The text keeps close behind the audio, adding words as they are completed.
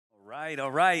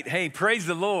All right. Hey, praise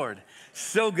the Lord.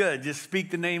 So good. Just speak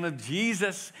the name of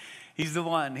Jesus. He's the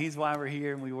one. He's why we're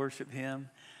here and we worship him.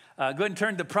 Go ahead and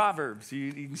turn to Proverbs.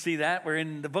 You can see that. We're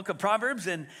in the book of Proverbs,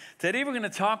 and today we're going to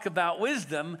talk about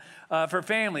wisdom for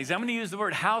families. I'm going to use the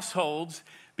word households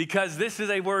because this is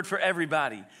a word for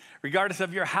everybody, regardless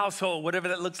of your household, whatever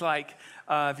that looks like.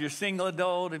 If you're a single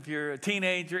adult, if you're a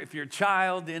teenager, if you're a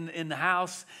child in the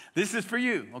house, this is for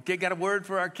you. Okay, got a word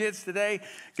for our kids today.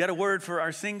 Got a word for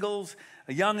our singles,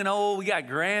 young and old. We got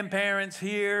grandparents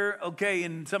here. Okay,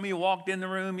 and some of you walked in the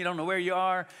room. You don't know where you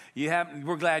are.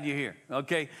 We're glad you're here.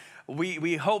 Okay,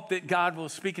 we hope that God will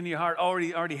speak into your heart.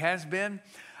 Already has been.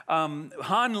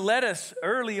 Han led us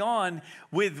early on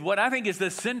with what I think is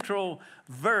the central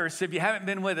verse. If you haven't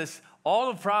been with us,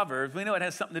 all of Proverbs, we know it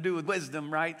has something to do with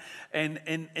wisdom, right? And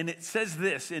it says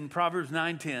this in Proverbs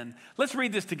 9:10. Let's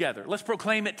read this together. Let's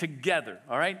proclaim it together,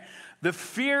 all right? The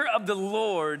fear of the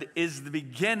Lord is the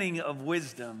beginning of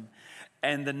wisdom,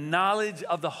 and the knowledge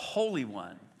of the Holy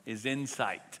One is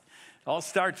insight. It all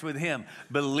starts with him.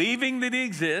 Believing that he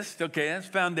exists, okay, that's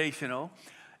foundational,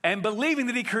 and believing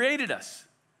that he created us.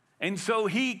 And so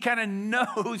he kind of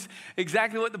knows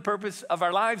exactly what the purpose of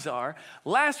our lives are.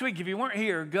 Last week, if you weren't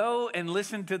here, go and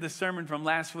listen to the sermon from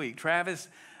last week. Travis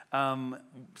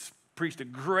preached a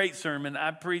great sermon.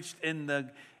 I preached in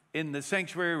the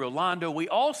sanctuary, Rolando. We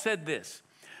all said this.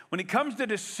 When it comes to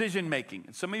decision making,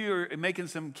 and some of you are making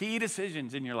some key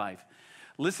decisions in your life,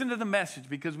 listen to the message,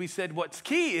 because we said what's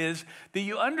key is that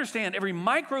you understand every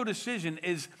micro decision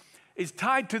is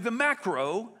tied to the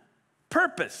macro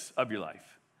purpose of your life.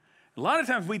 A lot of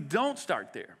times we don't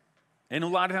start there. And a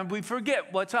lot of times we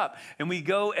forget what's up. And we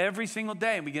go every single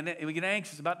day and we get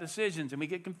anxious about decisions and we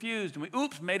get confused and we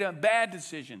made a bad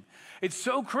decision. It's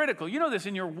so critical. You know this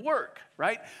in your work,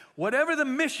 right? Whatever the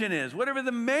mission is, whatever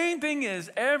the main thing is,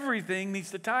 everything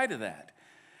needs to tie to that.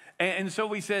 And so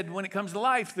we said when it comes to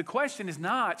life, the question is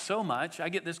not so much, I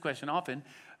get this question often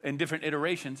in different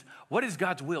iterations, what is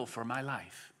God's will for my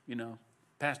life? You know,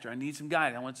 Pastor, I need some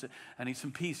guidance. I need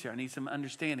some peace here. I need some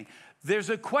understanding.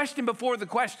 There's a question before the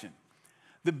question.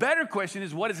 The better question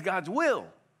is, what is God's will?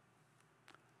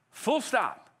 Full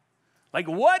stop. Like,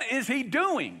 what is he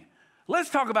doing? Let's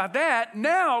talk about that.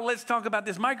 Now, let's talk about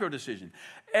this micro decision.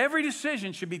 Every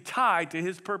decision should be tied to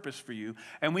his purpose for you.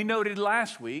 And we noted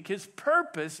last week, his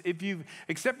purpose, if you've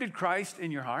accepted Christ in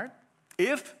your heart,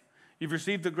 if you've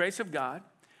received the grace of God,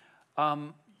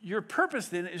 your purpose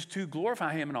then is to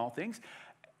glorify him in all things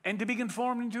and to be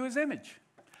conformed into his image.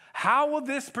 How will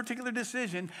this particular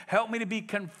decision help me to be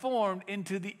conformed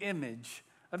into the image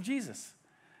of Jesus?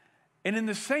 And in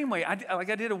the same way,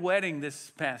 I did a wedding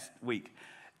this past week,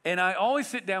 and I always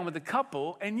sit down with a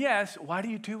couple, and yes, why do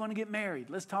you two want to get married?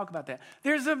 Let's talk about that.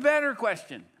 There's a better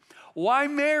question. Why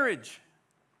marriage?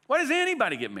 Why does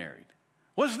anybody get married?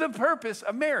 What's the purpose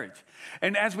of marriage?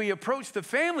 And as we approach the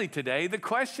family today, the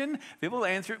question that we'll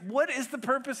answer, what is the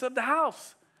purpose of the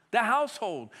house, the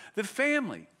household, the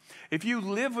family? If you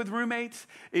live with roommates,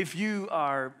 if you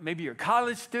are, maybe you're a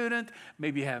college student,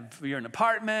 maybe you're in an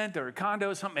apartment or a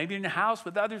condo, something, maybe in a house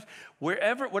with others,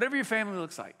 whatever your family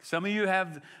looks like. Some of you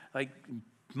have like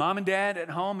mom and dad at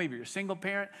home, maybe you're a single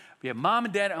parent. You have mom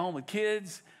and dad at home with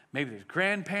kids, maybe there's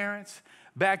grandparents.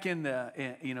 Back in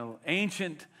the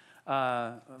ancient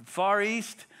Far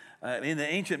East, in the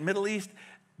ancient Middle East,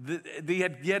 you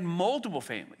had multiple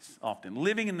families often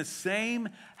living in the same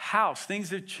house.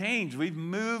 Things have changed. We've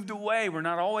moved away. We're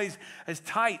not always as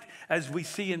tight as we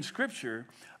see in Scripture,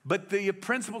 but the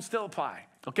principles still apply,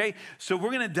 okay? So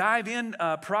we're going to dive in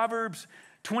Proverbs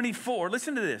 24.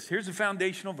 Listen to this. Here's a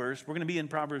foundational verse. We're going to be in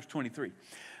Proverbs 23.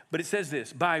 But it says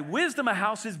this, by wisdom a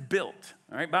house is built,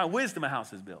 all right? By wisdom a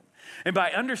house is built. And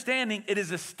by understanding it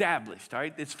is established, all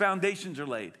right? Its foundations are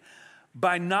laid.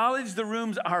 By knowledge the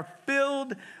rooms are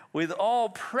filled with all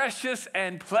precious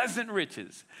and pleasant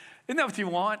riches. Isn't that what you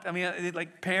want? I mean,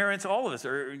 like parents, all of us,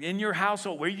 or in your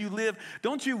household, where you live,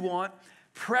 don't you want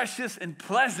precious and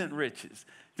pleasant riches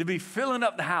to be filling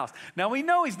up the house? Now, we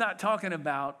know he's not talking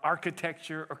about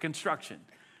architecture or construction.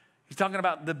 He's talking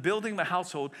about the building of a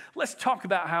household. Let's talk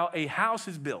about how a house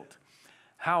is built,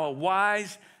 how a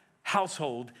wise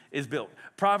household is built.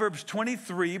 Proverbs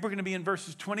 23, we're going to be in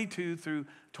verses 22 through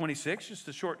 26, just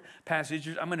a short passage.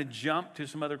 I'm going to jump to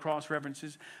some other cross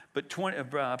references, but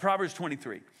Proverbs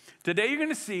 23. Today you're going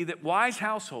to see that wise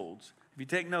households, if you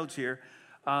take notes here,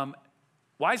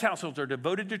 wise households are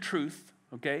devoted to truth,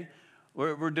 okay?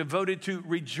 We're devoted to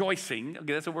rejoicing.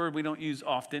 Okay, that's a word we don't use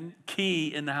often,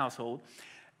 key in the household,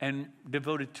 and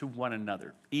devoted to one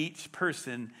another, each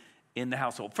person in the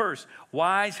household. First,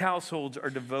 wise households are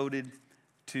devoted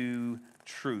to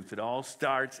truth. It all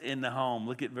starts in the home.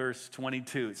 Look at verse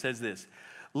 22. It says this,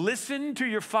 listen to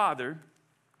your father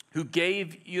who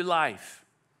gave you life,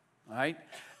 all right?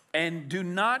 And do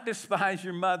not despise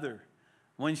your mother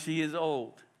when she is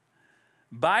old.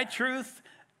 Buy truth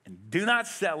and do not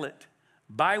sell it.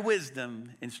 Buy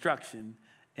wisdom, instruction,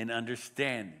 and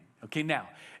understanding. Okay, now,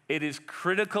 it is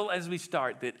critical as we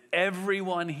start that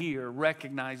everyone here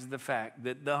recognizes the fact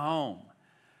that the home,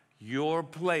 your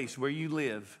place where you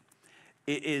live,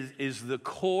 is the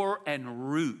core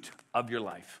and root of your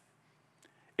life.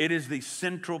 It is the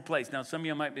central place. Now, some of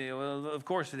you might be, well, of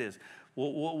course it is.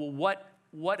 Well,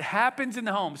 what happens in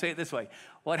the home, say it this way,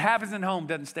 what happens in the home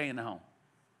doesn't stay in the home.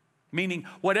 Meaning,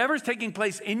 whatever's taking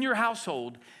place in your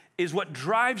household is what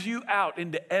drives you out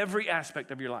into every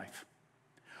aspect of your life.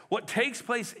 What takes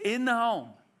place in the home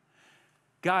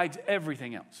guides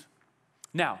everything else.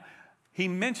 Now, he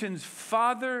mentions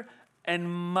father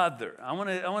and mother. I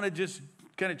want to just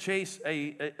kind of chase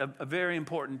a very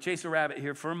important, chase a rabbit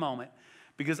here for a moment,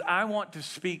 because I want to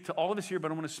speak to all of us here,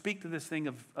 but I want to speak to this thing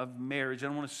of marriage.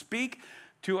 And I want to speak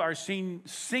to our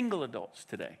single adults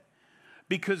today,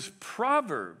 because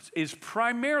Proverbs is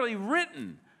primarily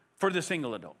written for the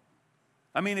single adult.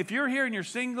 I mean, if you're here and you're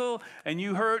single and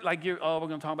you heard like we're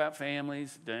going to talk about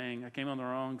families. Dang, I came on the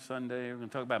wrong Sunday. We're going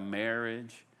to talk about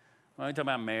marriage. Well, I talk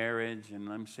about marriage and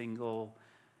I'm single.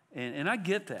 And I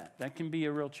get that. That can be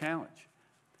a real challenge.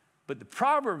 But the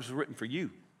Proverbs are written for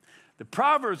you. The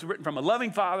Proverbs are written from a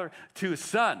loving father to a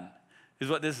son is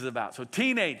what this is about. So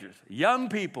teenagers, young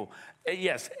people,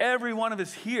 yes, every one of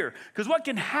us here. Because what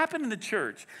can happen in the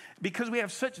church, because we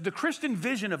have the Christian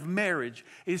vision of marriage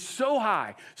is so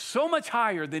high, so much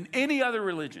higher than any other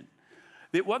religion,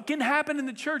 that what can happen in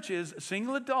the church is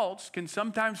single adults can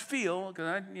sometimes feel,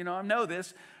 because I know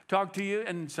this, talk to you,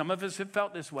 and some of us have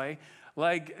felt this way,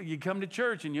 like you come to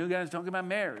church and you guys talking about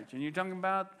marriage, and you're talking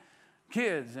about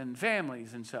kids and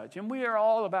families and such, and we are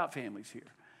all about families here.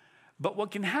 But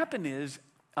what can happen is,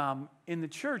 in the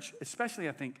church, especially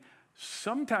I think,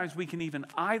 sometimes we can even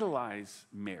idolize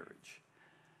marriage.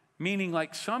 Meaning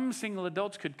like some single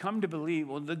adults could come to believe,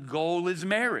 well, the goal is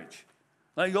marriage.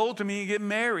 Like ultimately you get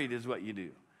married is what you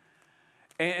do.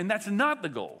 And that's not the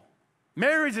goal.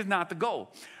 Marriage is not the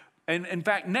goal. And in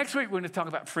fact, next week we're going to talk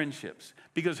about friendships.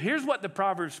 Because here's what the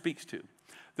Proverbs speaks to.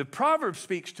 The Proverb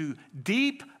speaks to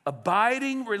deep,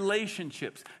 abiding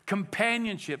relationships,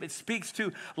 companionship. It speaks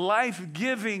to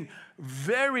life-giving,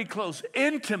 very close,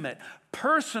 intimate,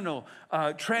 personal,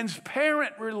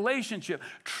 transparent relationship,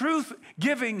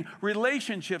 truth-giving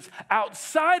relationships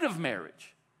outside of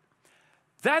marriage.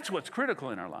 That's what's critical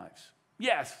in our lives.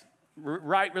 Yes,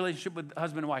 right relationship with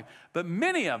husband and wife. But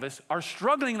many of us are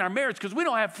struggling in our marriage because we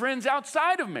don't have friends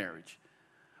outside of marriage.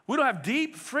 We don't have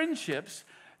deep friendships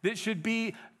that should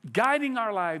be guiding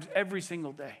our lives every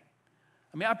single day.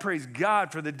 I mean, I praise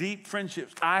God for the deep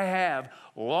friendships I have,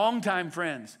 longtime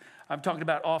friends I've talked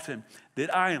about often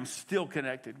that I am still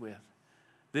connected with,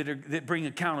 that bring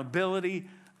accountability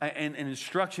and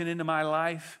instruction into my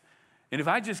life. And if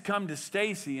I just come to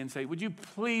Stacy and say, would you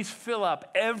please fill up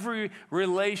every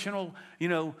relational,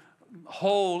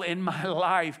 hole in my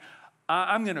life,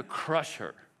 I'm going to crush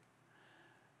her.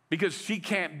 Because she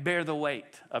can't bear the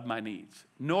weight of my needs,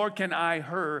 nor can I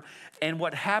her. And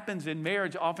what happens in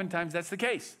marriage, oftentimes that's the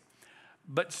case.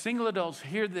 But single adults,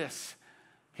 hear this.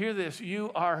 Hear this. You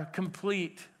are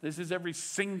complete. This is every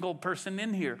single person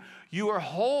in here. You are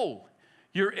whole.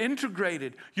 You're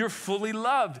integrated. You're fully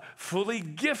loved, fully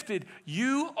gifted.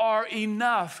 You are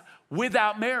enough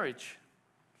without marriage.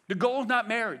 The goal is not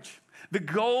marriage. The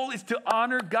goal is to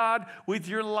honor God with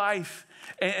your life.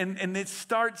 And it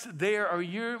starts there.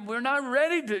 We're not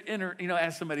ready to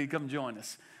ask somebody to come join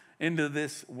us into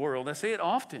this world. I say it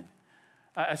often.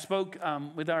 I spoke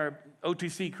with our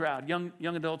OTC crowd, young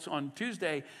adults on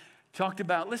Tuesday, talked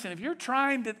about, listen, if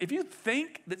you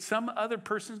think that some other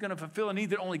person's going to fulfill a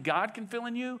need that only God can fill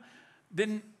in you,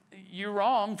 then you're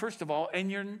wrong, first of all,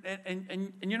 and you're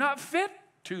not fit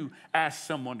to ask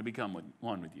someone to become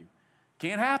one with you.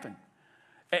 Can't happen.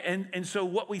 And so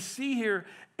what we see here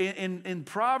in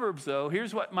Proverbs, though,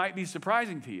 here's what might be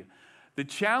surprising to you. The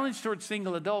challenge towards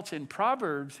single adults in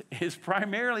Proverbs is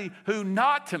primarily who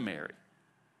not to marry.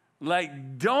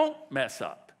 Like, don't mess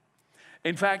up.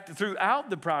 In fact,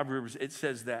 throughout the Proverbs, it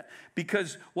says that.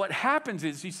 Because what happens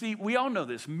is, you see, we all know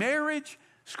this. Marriage,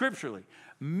 scripturally,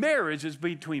 marriage is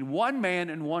between one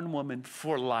man and one woman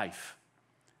for life,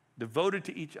 devoted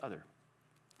to each other.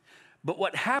 But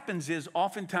what happens is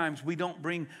oftentimes we don't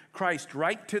bring Christ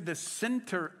right to the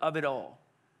center of it all.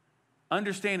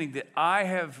 Understanding that I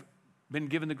have been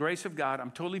given the grace of God,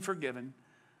 I'm totally forgiven,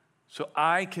 so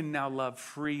I can now love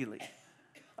freely.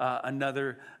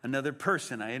 another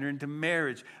person. I enter into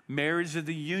marriage. Marriage is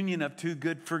the union of two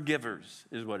good forgivers,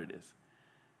 is what it is.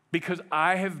 Because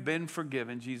I have been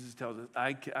forgiven, Jesus tells us,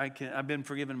 I've been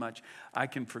forgiven much, I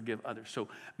can forgive others. So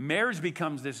marriage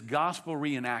becomes this gospel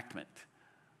reenactment,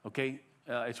 okay?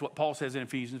 It's what Paul says in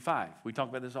Ephesians 5. We talk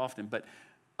about this often, but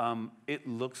it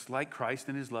looks like Christ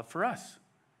and his love for us.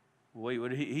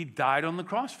 He died on the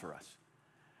cross for us.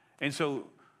 And so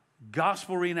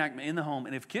gospel reenactment in the home,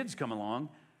 and if kids come along,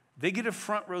 they get a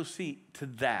front row seat to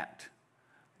that.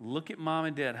 Look at mom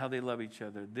and dad, how they love each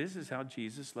other. This is how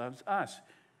Jesus loves us.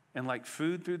 And like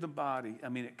food through the body, I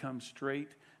mean, it comes straight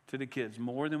to the kids.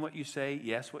 More than what you say,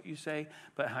 yes, what you say,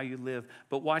 but how you live.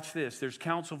 But watch this. There's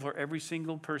counsel for every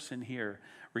single person here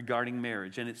regarding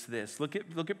marriage, and it's this. Look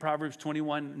at Proverbs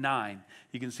 21:9.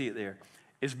 You can see it there.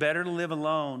 It's better to live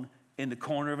alone in the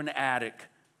corner of an attic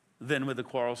than with a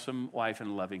quarrelsome wife in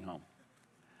a loving home.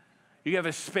 You have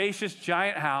a spacious,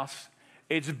 giant house.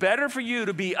 It's better for you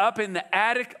to be up in the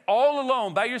attic all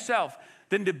alone by yourself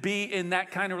than to be in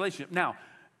that kind of relationship. Now,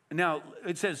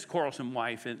 it says quarrelsome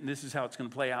wife, and this is how it's going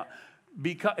to play out.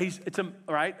 Because it's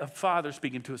a father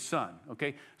speaking to a son,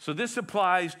 okay? So this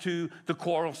applies to the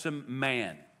quarrelsome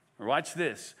man. Watch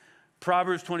this.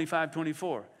 Proverbs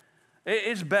 25:24.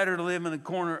 It's better to live in the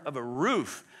corner of a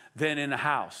roof than in a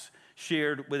house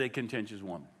shared with a contentious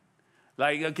woman.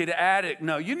 Like, okay, the attic,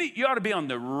 no, you ought to be on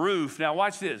the roof. Now,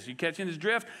 watch this. You catching his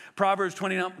drift? Proverbs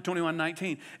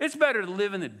 21:19. It's better to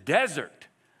live in the desert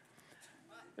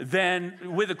than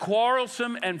with a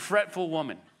quarrelsome and fretful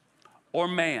woman or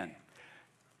man.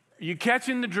 You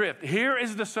catching the drift? Here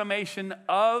is the summation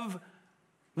of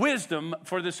wisdom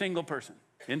for the single person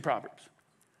in Proverbs.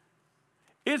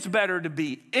 It's better to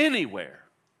be anywhere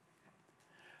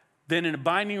than in a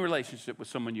binding relationship with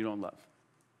someone you don't love.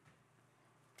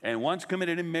 And once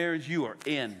committed in marriage, you are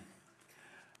in.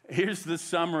 Here's the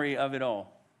summary of it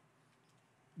all.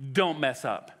 Don't mess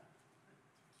up.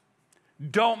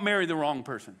 Don't marry the wrong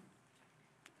person.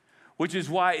 Which is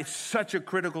why it's such a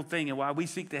critical thing and why we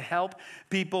seek to help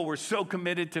people. We're so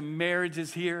committed to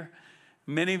marriages here.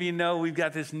 Many of you know we've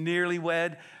got this Nearly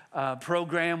Wed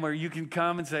program where you can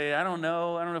come and say, I don't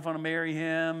know if I want to marry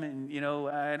him, and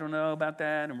I don't know about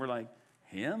that. And we're like,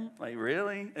 him? Like,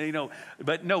 really?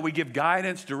 But no, we give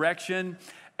guidance, direction,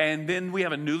 and then we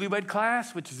have a newlywed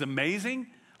class, which is amazing,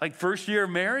 like first year of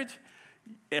marriage.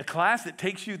 A class that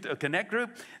takes you to a connect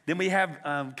group. Then we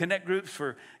have connect groups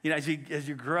for, as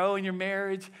you grow in your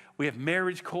marriage. We have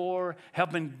marriage core,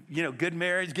 helping, good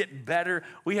marriage, getting better.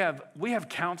 We have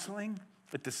counseling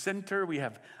at the center.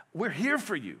 We're here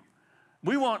for you.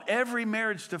 We want every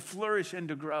marriage to flourish and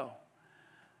to grow.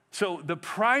 So the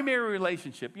primary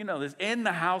relationship, this in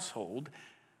the household,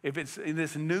 if it's in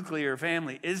this nuclear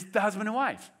family, is the husband and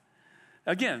wife.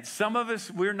 Again, some of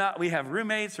us, we have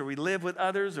roommates or we live with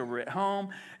others or we're at home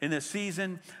in this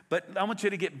season. But I want you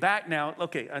to get back now.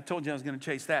 Okay, I told you I was going to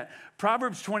chase that.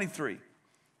 Proverbs 23,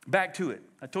 back to it.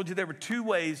 I told you there were two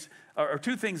ways or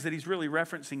two things that he's really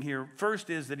referencing here.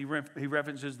 First is that he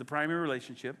references the primary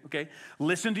relationship, okay?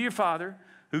 Listen to your father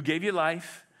who gave you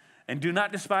life, and do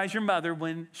not despise your mother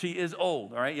when she is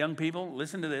old. All right, young people,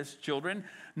 listen to this. Children,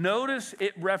 notice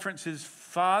it references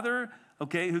father,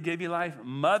 okay, who gave you life,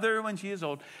 mother when she is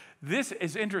old. This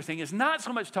is interesting. It's not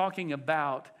so much talking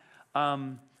about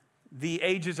the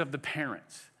ages of the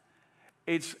parents.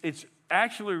 It's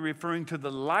actually referring to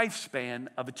the lifespan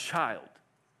of a child,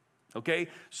 okay?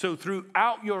 So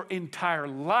throughout your entire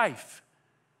life,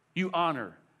 you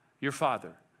honor your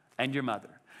father and your mother.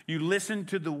 You listen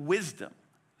to the wisdom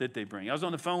that they bring. I was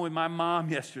on the phone with my mom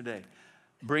yesterday,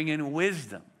 bringing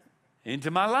wisdom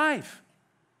into my life.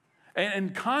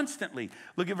 And constantly,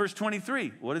 look at verse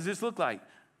 23. What does this look like?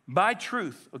 Buy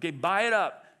truth, okay? Buy it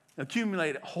up,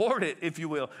 accumulate it, hoard it, if you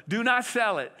will. Do not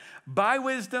sell it. Buy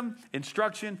wisdom,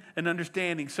 instruction, and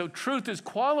understanding. So truth is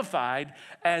qualified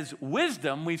as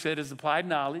wisdom, we said, is applied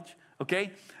knowledge,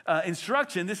 okay?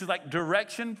 Instruction, this is like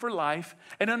direction for life,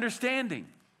 and understanding.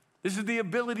 This is the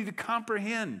ability to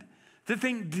comprehend, to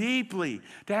think deeply,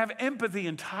 to have empathy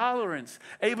and tolerance,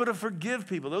 able to forgive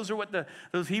people. Those are what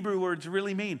those Hebrew words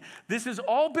really mean. This is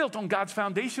all built on God's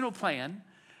foundational plan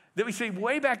that we see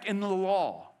way back in the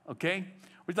law, okay?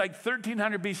 It's like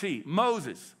 1300 BC,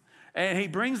 Moses. And he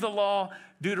brings the law,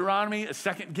 Deuteronomy, a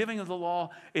second giving of the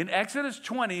law. In Exodus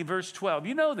 20, verse 12,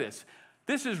 you know this.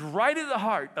 This is right at the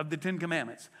heart of the Ten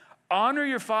Commandments. Honor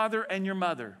your father and your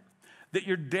mother, that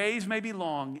your days may be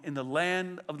long in the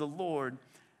land of the Lord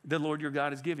your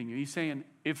God is giving you. He's saying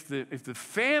if the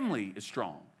family is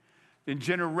strong, then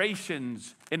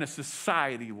generations in a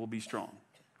society will be strong,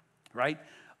 right?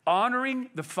 Honoring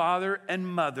the father and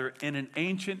mother in an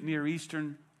ancient Near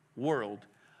Eastern world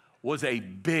was a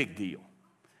big deal.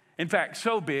 In fact,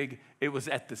 so big, it was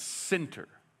at the center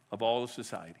of all of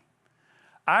society.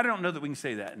 I don't know that we can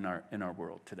say that in our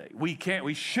world today. We can't.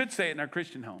 We should say it in our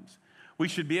Christian homes. We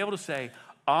should be able to say,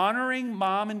 honoring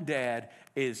mom and dad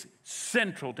is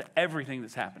central to everything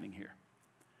that's happening here.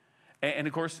 And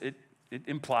of course, it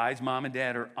implies mom and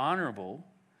dad are honorable.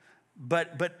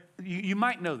 But you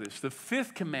might know this. The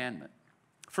fifth commandment,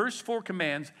 first four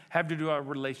commands have to do with our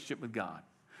relationship with God.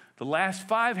 The last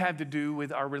five have to do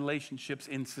with our relationships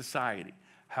in society,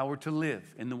 how we're to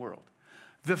live in the world.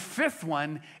 The fifth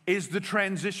one is the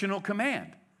transitional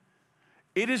command.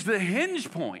 It is the hinge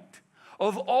point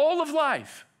of all of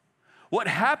life. What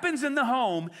happens in the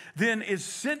home then is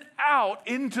sent out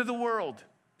into the world.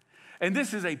 And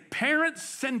this is a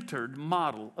parent-centered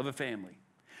model of a family.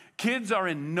 Kids are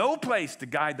in no place to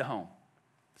guide the home.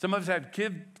 Some of us have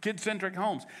kid-centric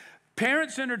homes.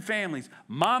 Parent-centered families,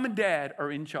 mom and dad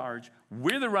are in charge.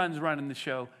 We're the ones running the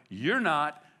show. You're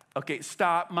not. Okay,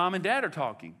 stop. Mom and dad are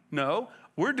talking. No,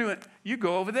 you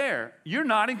go over there. You're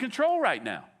not in control right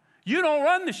now. You don't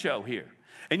run the show here.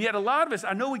 And yet a lot of us,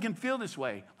 I know we can feel this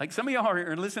way. Like some of y'all are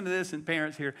here and listen to this, and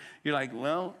parents here, you're like,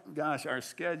 well, gosh, our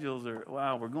schedules are,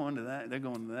 wow, we're going to that. They're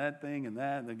going to that thing and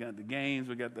that. They got the games.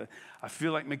 I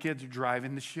feel like my kids are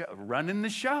driving the show, running the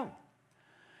show.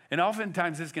 And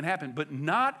oftentimes this can happen, but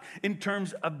not in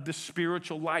terms of the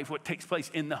spiritual life, what takes place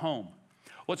in the home,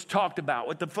 what's talked about,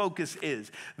 what the focus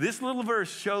is. This little verse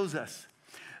shows us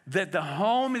that the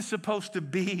home is supposed to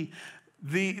be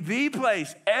the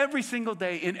place every single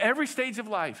day, in every stage of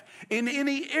life, in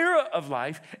any era of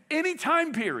life, any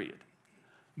time period.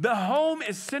 The home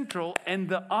is central, and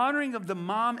the honoring of the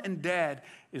mom and dad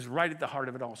is right at the heart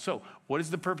of it all. So what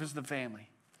is the purpose of the family?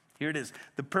 Here it is.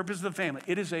 The purpose of the family.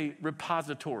 It is a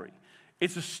repository.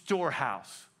 It's a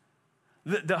storehouse.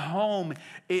 The home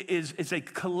is a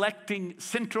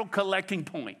central collecting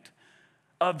point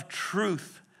of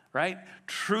truth, right?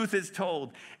 Truth is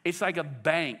told. It's like a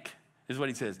bank, is what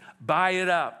he says. Buy it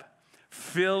up.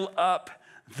 Fill up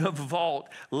the vault.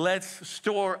 Let's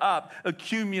store up.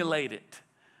 Accumulate it.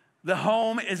 The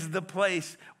home is the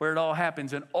place where it all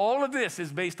happens. And all of this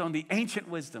is based on the ancient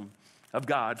wisdom of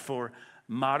God for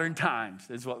modern times,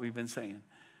 is what we've been saying.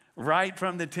 Right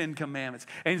from the 10 Commandments.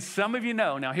 And some of you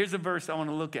know, now here's a verse I want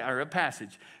to look at, or a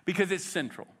passage, because it's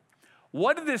central.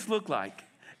 What did this look like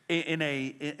in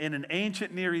an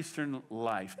ancient Near Eastern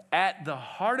life? At the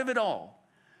heart of it all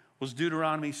was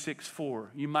Deuteronomy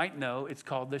 6:4. You might know it's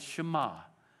called the Shema.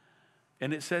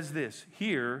 And it says this,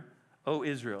 "Hear, O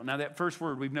Israel." Now that first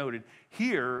word we've noted,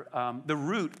 hear, the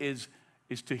root is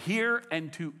to hear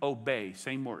and to obey,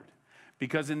 same word.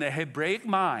 Because in the Hebraic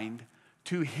mind,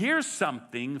 to hear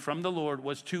something from the Lord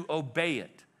was to obey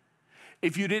it.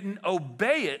 If you didn't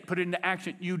obey it, put it into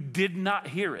action, you did not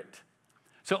hear it.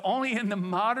 So only in the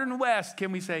modern West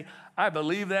can we say, I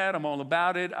believe that, I'm all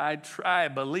about it, I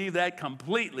believe that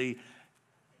completely.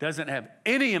 Doesn't have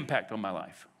any impact on my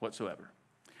life whatsoever.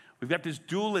 We've got this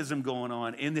dualism going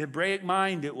on. In the Hebraic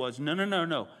mind, it was,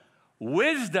 no.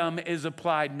 Wisdom is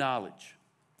applied knowledge.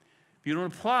 If you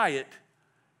don't apply it,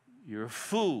 you're a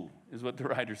fool, is what the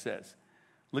writer says.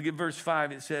 Look at verse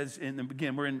 5. It says,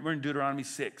 again, we're in Deuteronomy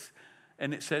 6.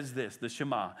 And it says this, the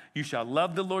Shema. You shall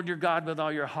love the Lord your God with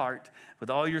all your heart, with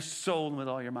all your soul, and with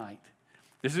all your might.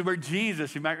 This is where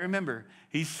Jesus, you might remember,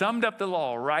 he summed up the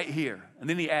law right here. And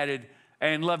then he added,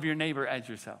 and love your neighbor as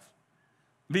yourself.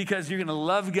 Because you're going to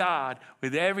love God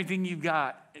with everything you've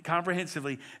got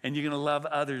comprehensively, and you're going to love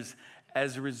others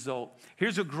as a result.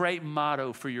 Here's a great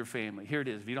motto for your family. Here it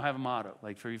is. If you don't have a motto,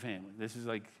 like for your family, this is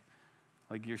like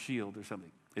your shield or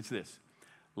something. It's this.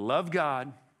 Love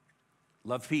God,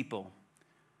 love people,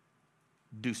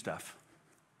 do stuff.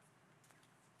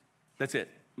 That's it.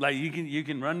 Like you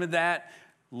can run with that.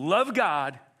 Love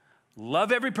God,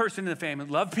 love every person in the family,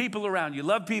 love people around you,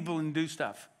 love people and do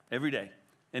stuff every day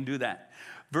and do that.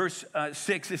 Verse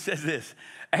 6, it says this,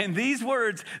 and these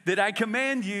words that I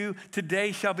command you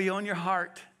today shall be on your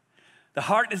heart. The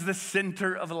heart is the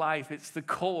center of life. It's the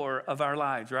core of our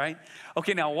lives, right?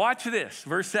 Okay, now watch this.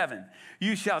 Verse 7,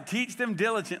 you shall teach them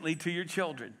diligently to your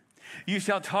children. You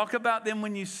shall talk about them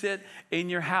when you sit in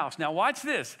your house. Now watch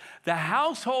this. The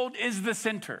household is the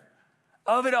center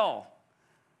of it all.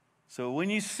 So when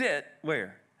you sit,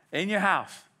 where? In your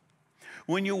house.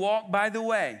 When you walk by the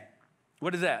way.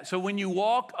 What is that? So when you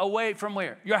walk away from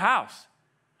where? Your house.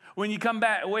 When you come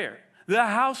back, where? The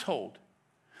household.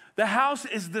 The house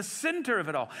is the center of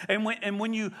it all. And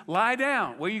when you lie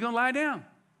down, where are you going to lie down?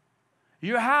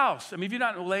 Your house. I mean,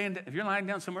 if you're lying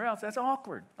down somewhere else, that's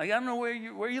awkward. Like, I don't know where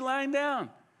you're lying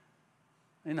down.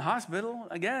 In the hospital,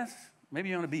 I guess. Maybe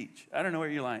you're on a beach. I don't know where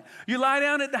you're lying. You lie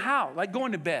down at the house, like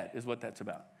going to bed is what that's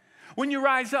about. When you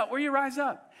rise up, where you rise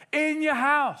up? In your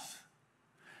house.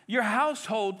 Your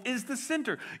household is the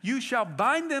center. You shall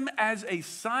bind them as a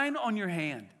sign on your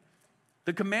hand.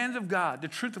 The commands of God, the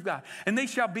truth of God. And they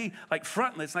shall be like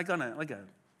frontlets, like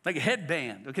a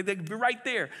headband. Okay, they'll be right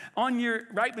there,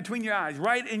 right between your eyes,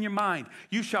 right in your mind.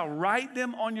 You shall write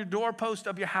them on your doorpost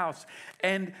of your house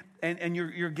and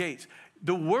your gates.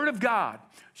 The word of God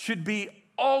should be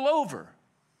all over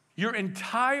your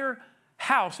entire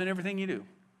house and everything you do.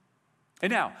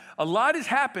 And now, a lot has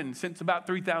happened since about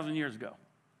 3,000 years ago.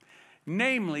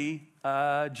 Namely,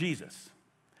 Jesus,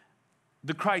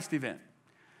 the Christ event.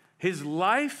 His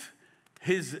life,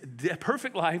 his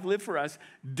perfect life lived for us,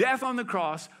 death on the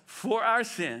cross for our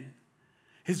sin,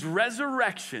 his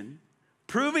resurrection,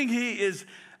 proving he is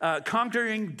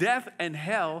conquering death and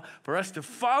hell for us to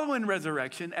follow in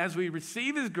resurrection as we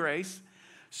receive his grace,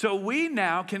 so we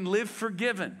now can live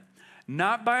forgiven,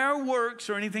 not by our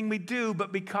works or anything we do,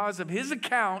 but because of his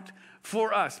account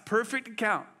for us, perfect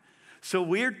account. So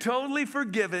we're totally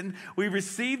forgiven. We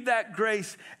received that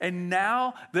grace, and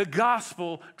now the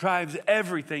gospel drives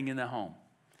everything in the home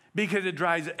because it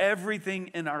drives everything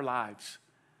in our lives.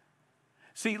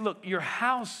 See, look, your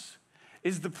house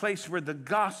is the place where the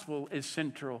gospel is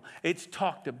central. It's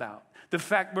talked about. The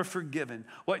fact we're forgiven,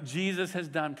 what Jesus has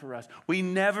done for us. We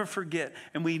never forget,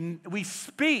 and we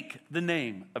speak the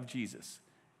name of Jesus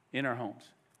in our homes.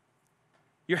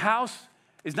 Your house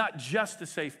is not just a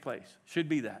safe place. Should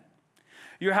be that.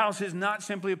 Your house is not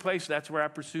simply a place, that's where I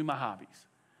pursue my hobbies.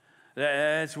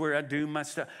 That's where I do my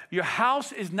stuff. Your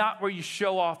house is not where you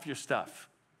show off your stuff.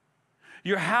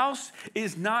 Your house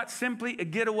is not simply a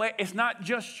getaway. It's not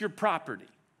just your property.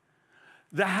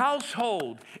 The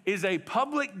household is a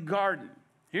public garden.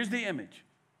 Here's the image.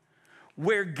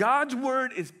 Where God's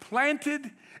word is planted,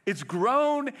 it's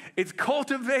grown, it's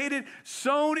cultivated,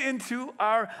 sown into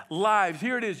our lives.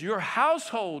 Here it is. Your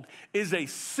household is a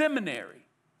seminary.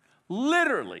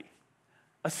 Literally,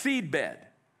 a seed bed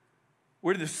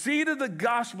where the seed of the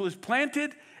gospel is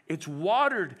planted, it's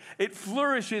watered, it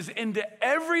flourishes into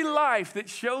every life that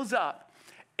shows up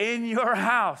in your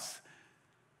house.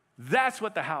 That's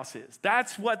what the house is.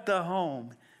 That's what the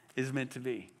home is meant to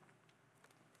be.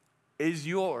 Is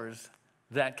yours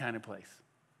that kind of place?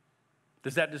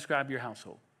 Does that describe your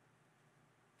household?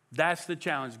 That's the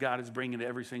challenge God is bringing to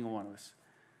every single one of us,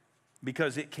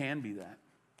 because it can be that.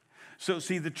 So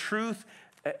see, the truth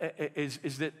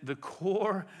is that the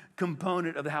core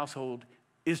component of the household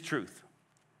is truth.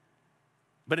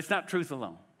 But it's not truth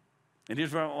alone. And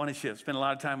here's where I want to shift. Spend a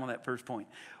lot of time on that first point.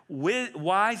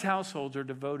 Wise households are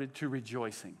devoted to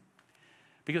rejoicing.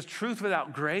 Because truth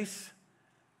without grace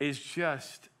is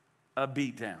just a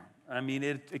beatdown. I mean,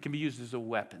 it can be used as a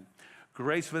weapon.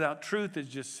 Grace without truth is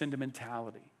just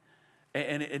sentimentality.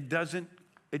 And it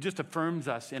just affirms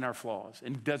us in our flaws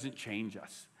and doesn't change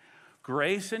us.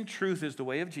 Grace and truth is the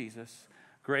way of Jesus.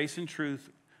 Grace and truth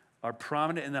are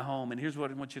prominent in the home. And here's what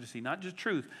I want you to see. Not just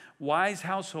truth. Wise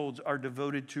households are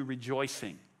devoted to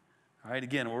rejoicing. All right,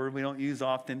 again, a word we don't use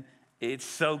often. It's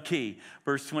so key.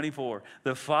 Verse 24,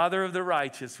 the father of the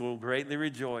righteous will greatly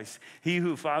rejoice. He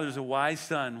who fathers a wise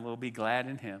son will be glad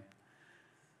in him.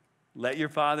 Let your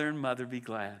father and mother be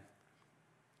glad.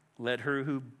 Let her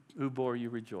who bore you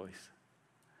rejoice.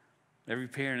 Every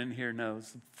parent in here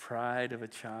knows the pride of a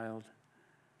child.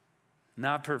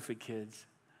 Not perfect kids,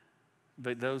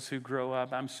 but those who grow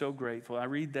up. I'm so grateful. I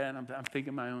read that and I'm thinking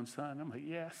of my own son. I'm like,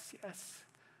 yes,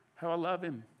 how I love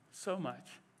him so much.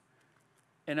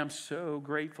 And I'm so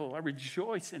grateful. I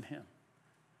rejoice in him.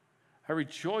 I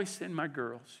rejoice in my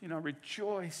girls. I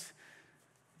rejoice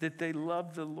that they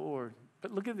love the Lord.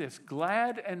 But look at this,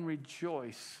 glad and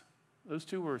rejoice. Those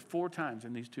two words 4 times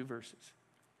in these 2 verses.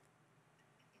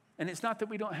 And it's not that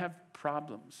we don't have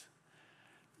problems,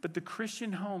 but the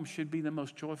Christian home should be the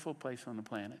most joyful place on the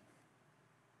planet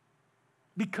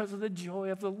because of the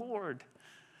joy of the Lord,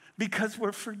 because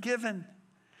we're forgiven.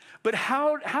 But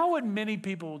how would many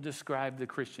people describe the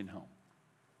Christian home?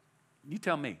 You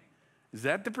tell me. Is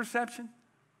that the perception?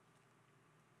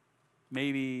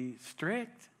 Maybe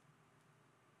strict,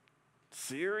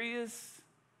 serious,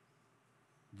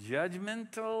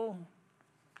 judgmental,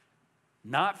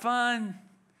 not fun,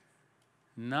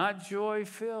 not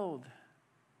joy-filled.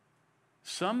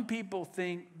 Some people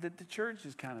think that the church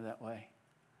is kind of that way.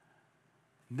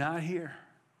 Not here.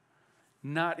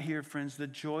 Not here, friends. The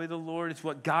joy of the Lord is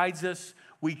what guides us.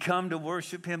 We come to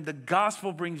worship him. The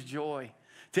gospel brings joy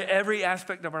to every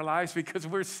aspect of our lives because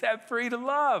we're set free to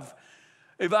love.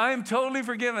 If I am totally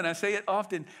forgiven, I say it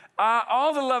often,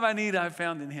 all the love I need I've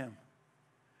found in him.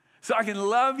 so I can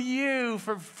love you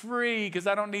for free because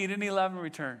I don't need any love in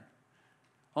return.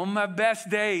 On my best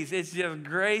days, it's just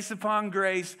grace upon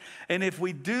grace. And if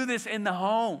we do this in the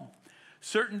home,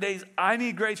 certain days, I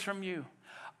need grace from you.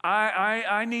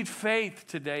 I need faith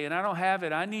today, and I don't have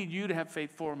it. I need you to have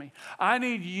faith for me. I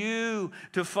need you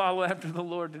to follow after the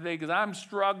Lord today because I'm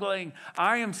struggling.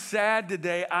 I am sad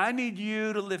today. I need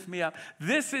you to lift me up.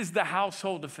 This is the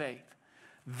household of faith.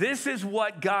 This is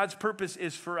what God's purpose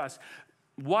is for us.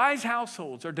 Wise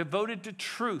households are devoted to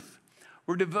truth.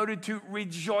 We're devoted to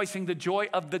rejoicing, the joy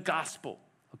of the gospel,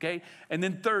 okay? And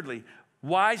then thirdly,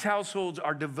 wise households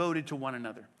are devoted to one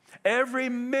another. Every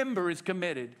member is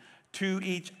committed to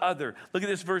each other. Look at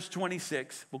this verse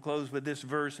 26. We'll close with this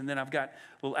verse, and then I've got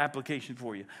a little application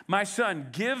for you. My son,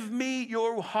 give me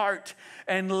your heart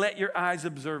and let your eyes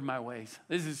observe my ways.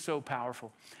 This is so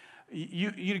powerful.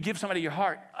 You give somebody your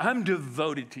heart. I'm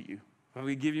devoted to you. I'm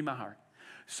going to give you my heart.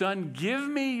 Son, give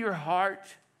me your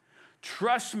heart.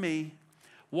 Trust me.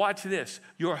 Watch this.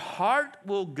 Your heart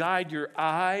will guide your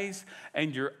eyes,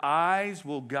 and your eyes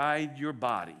will guide your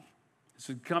body. This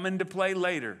will come into play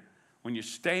later. When you're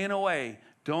staying away,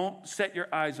 don't set your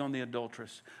eyes on the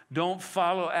adulteress. Don't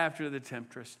follow after the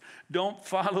temptress. Don't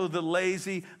follow the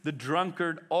lazy, the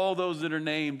drunkard, all those that are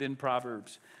named in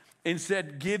Proverbs.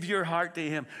 Instead, give your heart to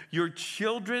him. Your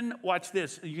children, watch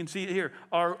this. You can see it here,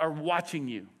 are watching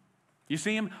you. You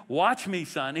see him? Watch me,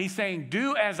 son. He's saying,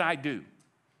 do as I do.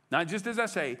 Not just as I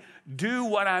say, do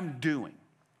what I'm doing.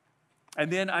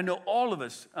 And then I know all of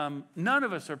us, none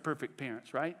of us are perfect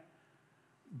parents, right?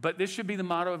 But this should be the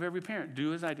motto of every parent.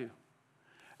 Do as I do.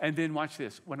 And then watch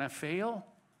this. When I fail,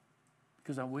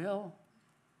 because I will,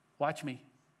 watch me.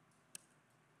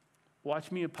 Watch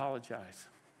me apologize.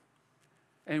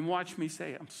 And watch me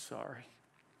say, I'm sorry.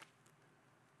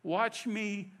 Watch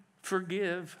me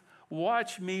forgive.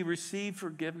 Watch me receive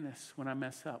forgiveness when I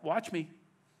mess up. Watch me.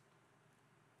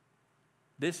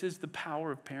 This is the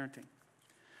power of parenting.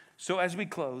 So as we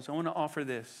close, I want to offer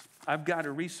this. I've got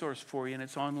a resource for you, and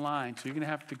it's online. So you're going to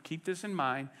have to keep this in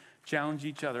mind, challenge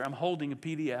each other. I'm holding a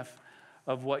PDF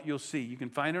of what you'll see. You can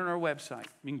find it on our website.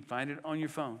 You can find it on your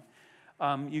phone.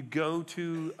 You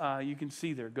can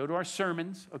see there. Go to our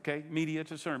sermons, okay, media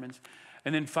to sermons,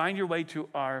 and then find your way to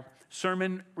our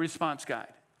sermon response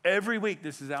guide. Every week,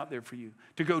 this is out there for you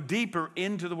to go deeper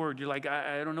into the Word. You're like,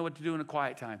 I don't know what to do in a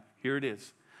quiet time. Here it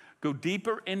is. Go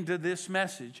deeper into this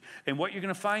message. And what you're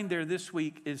going to find there this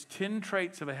week is 10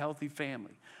 traits of a healthy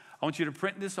family. I want you to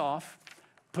print this off,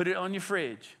 put it on your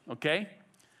fridge, okay?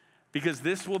 Because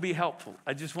this will be helpful.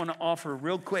 I just want to offer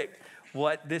real quick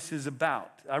what this is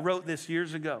about. I wrote this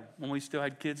years ago when we still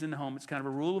had kids in the home. It's kind of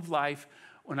a rule of life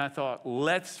when I thought,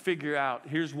 let's figure out,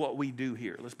 here's what we do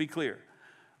here. Let's be clear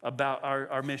about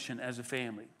our mission as a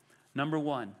family. Number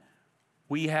one,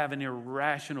 we have an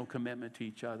irrational commitment to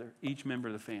each other, each member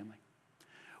of the family.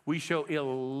 We show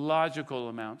illogical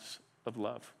amounts of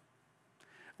love.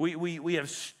 We have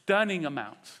stunning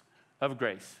amounts of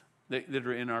grace that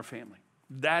are in our family.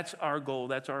 That's our goal.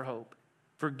 That's our hope.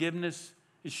 Forgiveness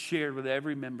is shared with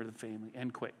every member of the family,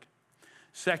 and quick.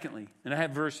 Secondly, and I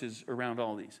have verses around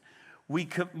all these, we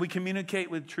communicate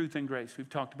with truth and grace. We've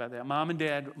talked about that. Mom and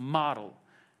dad model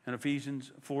in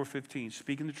Ephesians 4:15,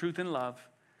 speaking the truth in love.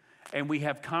 And we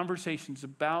have conversations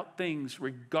about things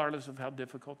regardless of how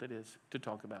difficult it is to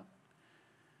talk about.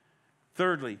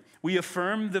 Thirdly, we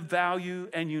affirm the value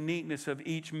and uniqueness of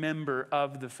each member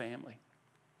of the family.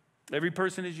 Every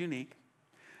person is unique,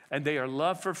 and they are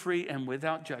loved for free and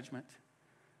without judgment.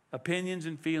 Opinions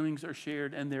and feelings are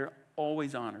shared, and they're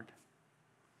always honored.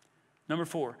 Number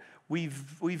four, we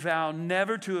vow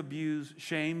never to abuse,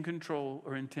 shame, control,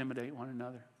 or intimidate one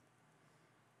another.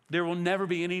 There will never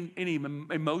be any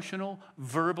emotional,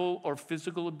 verbal, or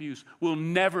physical abuse. Will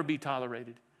never be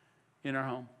tolerated in our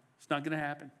home. It's not going to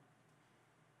happen.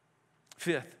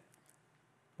 Fifth,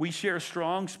 we share a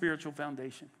strong spiritual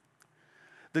foundation.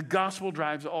 The gospel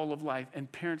drives all of life.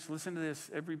 And parents, listen to this.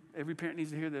 Every parent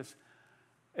needs to hear this.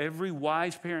 Every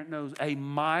wise parent knows a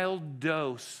mild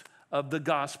dose of the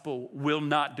gospel will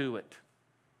not do it.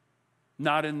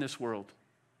 Not in this world.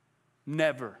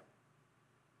 Never.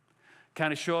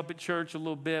 Kind of show up at church a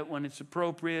little bit when it's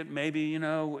appropriate, maybe,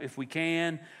 if we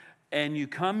can. And you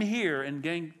come here and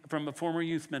gain from a former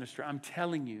youth minister. I'm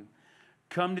telling you,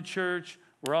 come to church.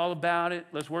 We're all about it.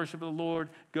 Let's worship the Lord.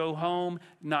 Go home,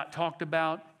 not talked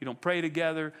about. You don't pray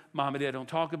together. Mom and dad don't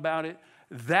talk about it.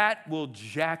 That will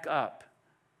jack up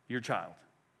your child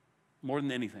more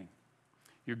than anything.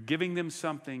 You're giving them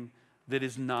something that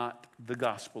is not the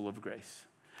gospel of grace.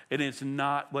 And it's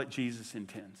not what Jesus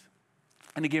intends.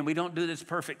 And again, we don't do this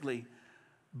perfectly,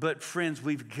 But friends,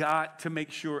 we've got to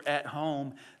make sure at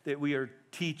home that we are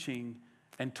teaching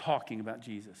and talking about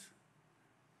Jesus.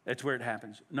 That's where it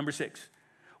happens. Number 6,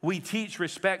 we teach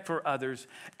respect for others,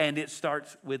 and it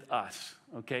starts with us,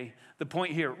 okay? The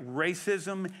point here,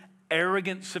 racism,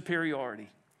 arrogant superiority,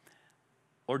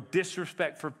 or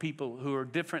disrespect for people who are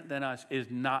different than us is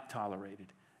not tolerated,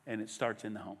 and it starts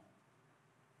in the home.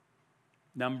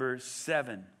 Number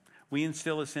 7, we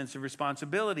instill a sense of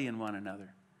responsibility in one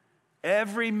another.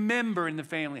 Every member in the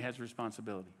family has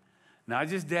responsibility. Not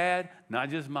just dad,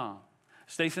 not just mom.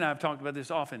 Stacy and I have talked about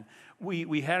this often.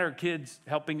 We had our kids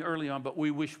helping early on, but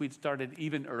we wish we'd started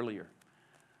even earlier.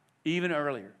 Even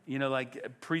earlier. You know,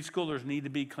 like preschoolers need to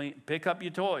be clean. Pick up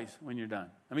your toys when you're done.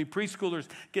 I mean, preschoolers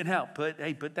can help. Put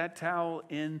that towel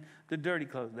in the dirty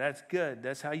clothes. That's good.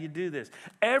 That's how you do this.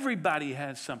 Everybody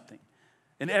has something.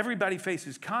 And everybody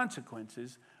faces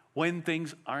consequences when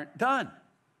things aren't done.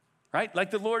 Right?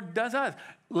 Like the Lord does us.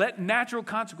 Let natural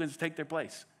consequences take their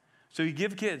place. So you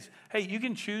give kids, hey, you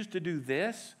can choose to do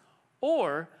this,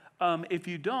 or if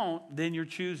you don't, then you're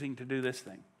choosing to do this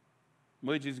thing,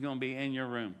 which is going to be in your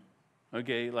room.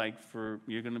 Okay, like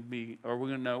you're going to be, or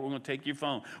we're going to take your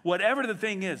phone. Whatever the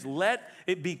thing is, let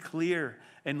it be clear,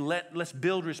 and let's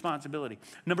build responsibility.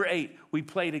 Number 8, we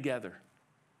play together.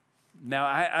 Now,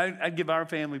 I give our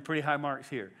family pretty high marks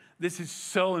here. This is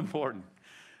so important.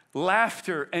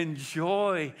 Laughter and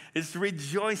joy is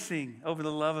rejoicing over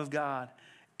the love of God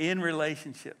in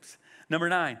relationships. Number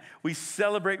 9, we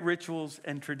celebrate rituals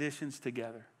and traditions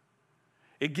together.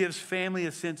 It gives family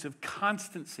a sense of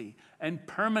constancy and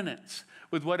permanence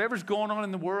with whatever's going on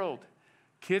in the world.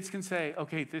 Kids can say,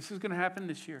 okay, this is going to happen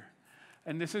this year,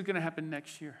 and this is going to happen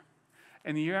next year.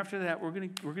 And the year after that, we're going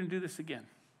to do this again.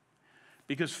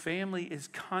 Because family is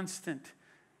constant,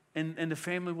 and the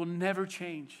family will never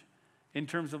change. In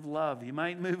terms of love, you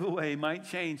might move away, might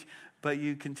change, but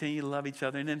you continue to love each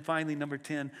other. And then finally, number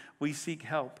 10, we seek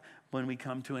help when we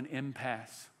come to an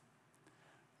impasse.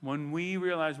 When we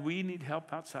realize we need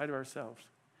help outside of ourselves.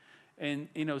 And,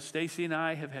 you know, Stacy and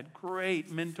I have had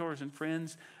great mentors and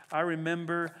friends. I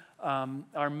remember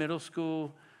our middle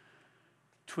school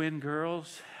twin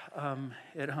girls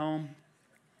at home,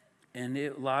 and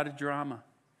a lot of drama.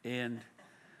 And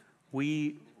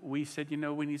we said, you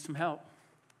know, we need some help.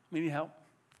 We need help.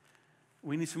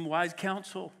 We need some wise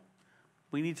counsel.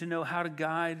 We need to know how to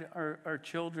guide our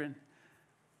children.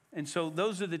 And so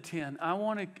those are the 10. I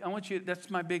want you, that's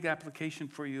my big application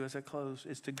for you as I close,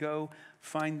 is to go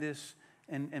find this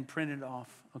and print it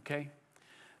off, okay?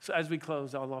 So as we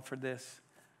close, I'll offer this.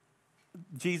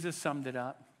 Jesus summed it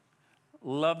up.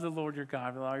 Love the Lord your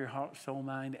God with all your heart, soul,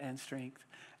 mind, and strength.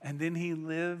 And then he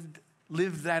lived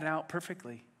that out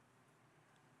perfectly.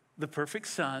 The perfect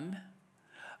Son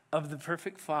of the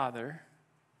perfect Father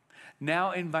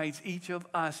now invites each of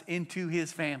us into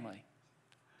his family.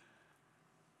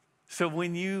 So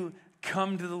when you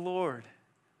come to the Lord,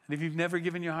 and if you've never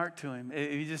given your heart to him,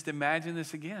 if you just imagine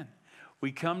this again.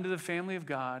 We come to the family of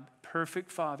God,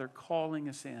 perfect Father calling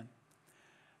us in.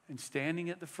 And standing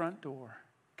at the front door,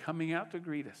 coming out to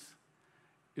greet us,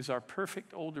 is our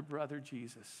perfect older brother,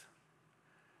 Jesus,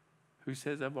 who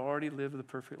says, I've already lived the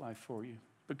perfect life for you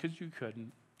because you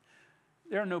couldn't.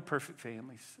 There are no perfect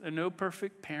families. There are no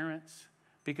perfect parents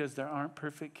because there aren't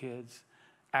perfect kids.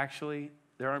 Actually,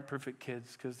 there aren't perfect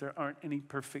kids because there aren't any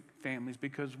perfect families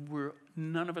because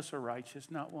none of us are righteous,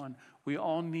 not one. We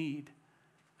all need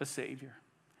a Savior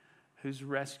who's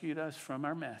rescued us from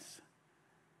our mess.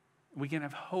 We can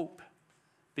have hope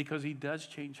because he does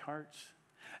change hearts.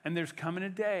 And there's coming a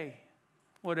day,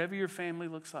 whatever your family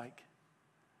looks like,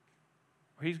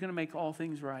 where he's going to make all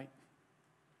things right.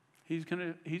 He's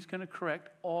going to correct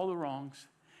all the wrongs.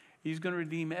 He's going to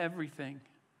redeem everything.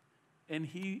 And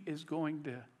he is going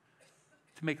to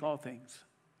make all things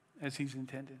as he's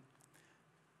intended.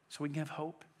 So we can have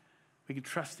hope. We can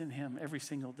trust in him every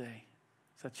single day.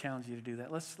 So I challenge you to do that.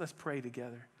 Let's pray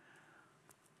together.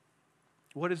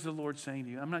 What is the Lord saying to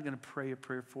you? I'm not going to pray a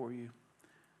prayer for you.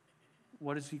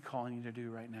 What is he calling you to do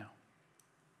right now?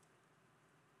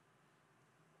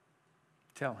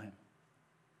 Tell him.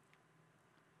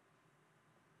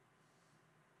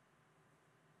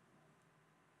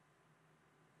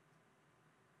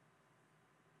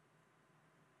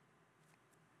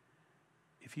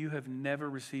 If you have never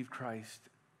received Christ,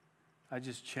 I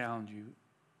just challenge you.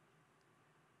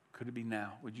 Could it be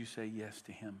now? Would you say yes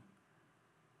to him?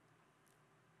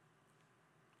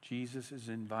 Jesus is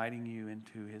inviting you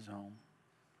into his home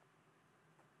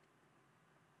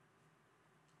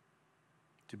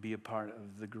to be a part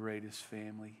of the greatest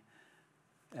family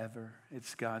ever.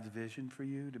 It's God's vision for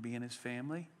you to be in his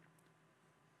family.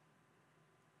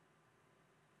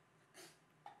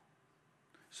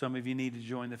 Some of you need to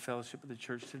join the fellowship of the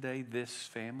church today, this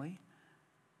family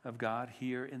of God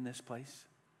here in this place.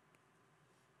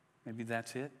 Maybe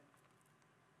that's it.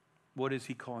 What is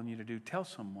he calling you to do? Tell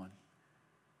someone.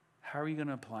 How are you going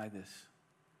to apply this?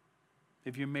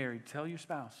 If you're married, tell your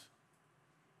spouse.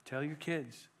 Tell your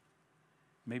kids.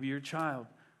 Maybe your child.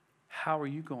 How are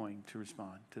you going to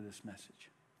respond to this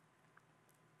message?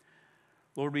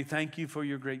 Lord, we thank you for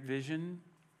your great vision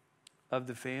of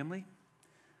the family.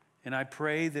 And I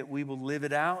pray that we will live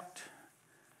it out.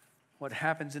 What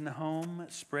happens in the home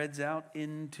spreads out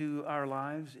into our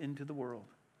lives, into the world.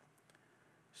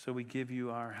 So we give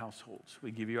you our households.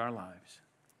 We give you our lives.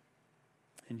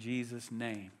 In Jesus'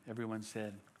 name, everyone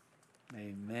said,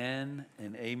 amen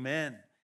and amen.